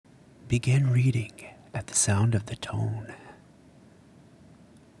Begin reading at the sound of the tone.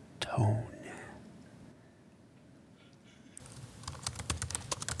 Tone.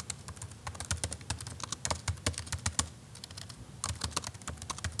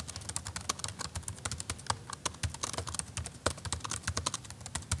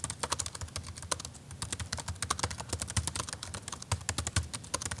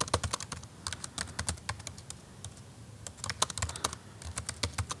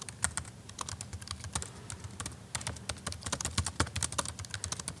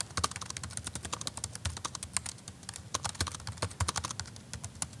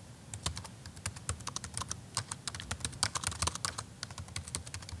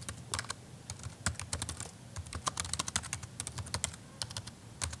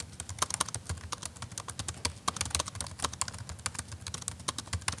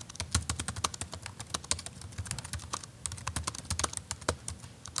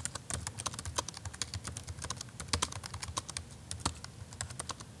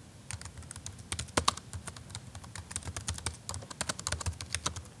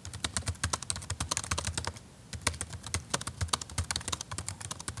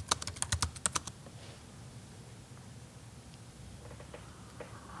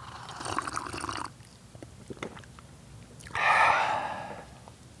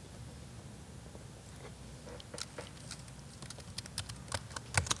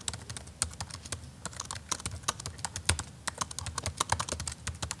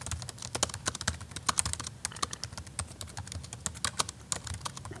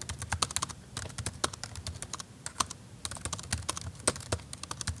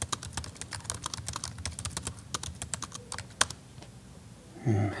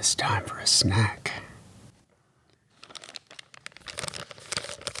 It's time for a snack.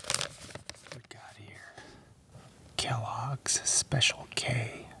 What we got here? Kellogg's Special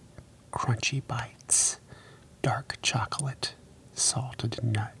K Crunchy Bites, dark chocolate, salted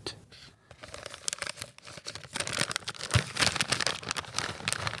nut.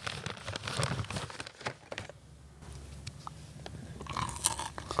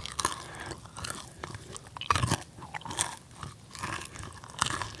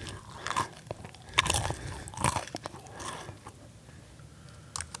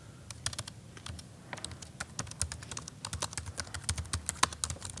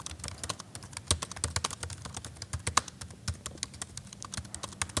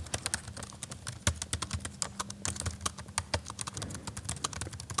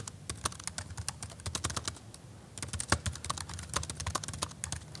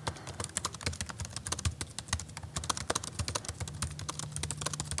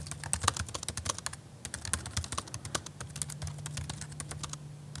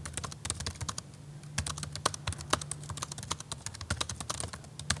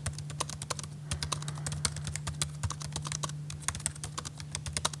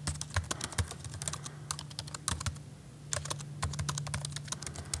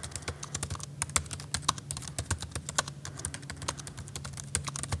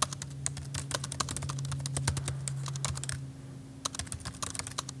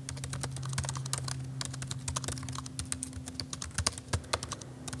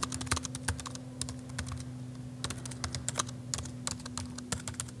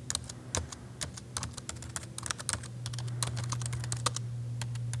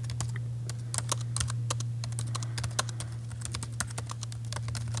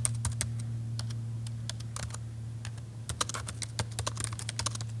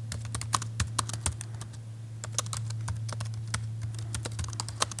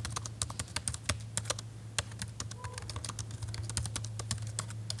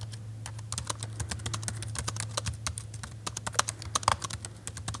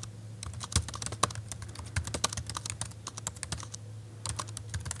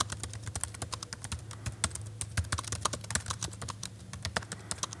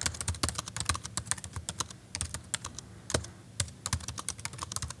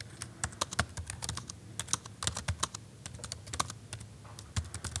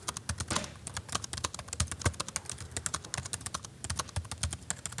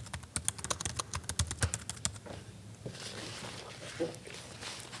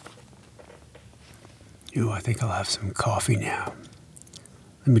 Ooh, I think I'll have some coffee now.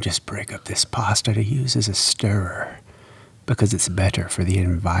 Let me just break up this pasta to use as a stirrer, because it's better for the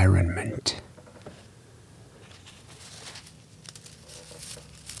environment.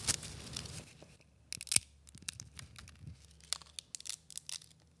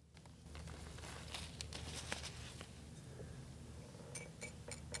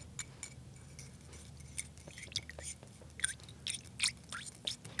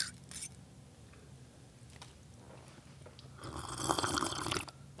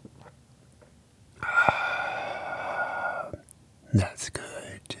 That's good.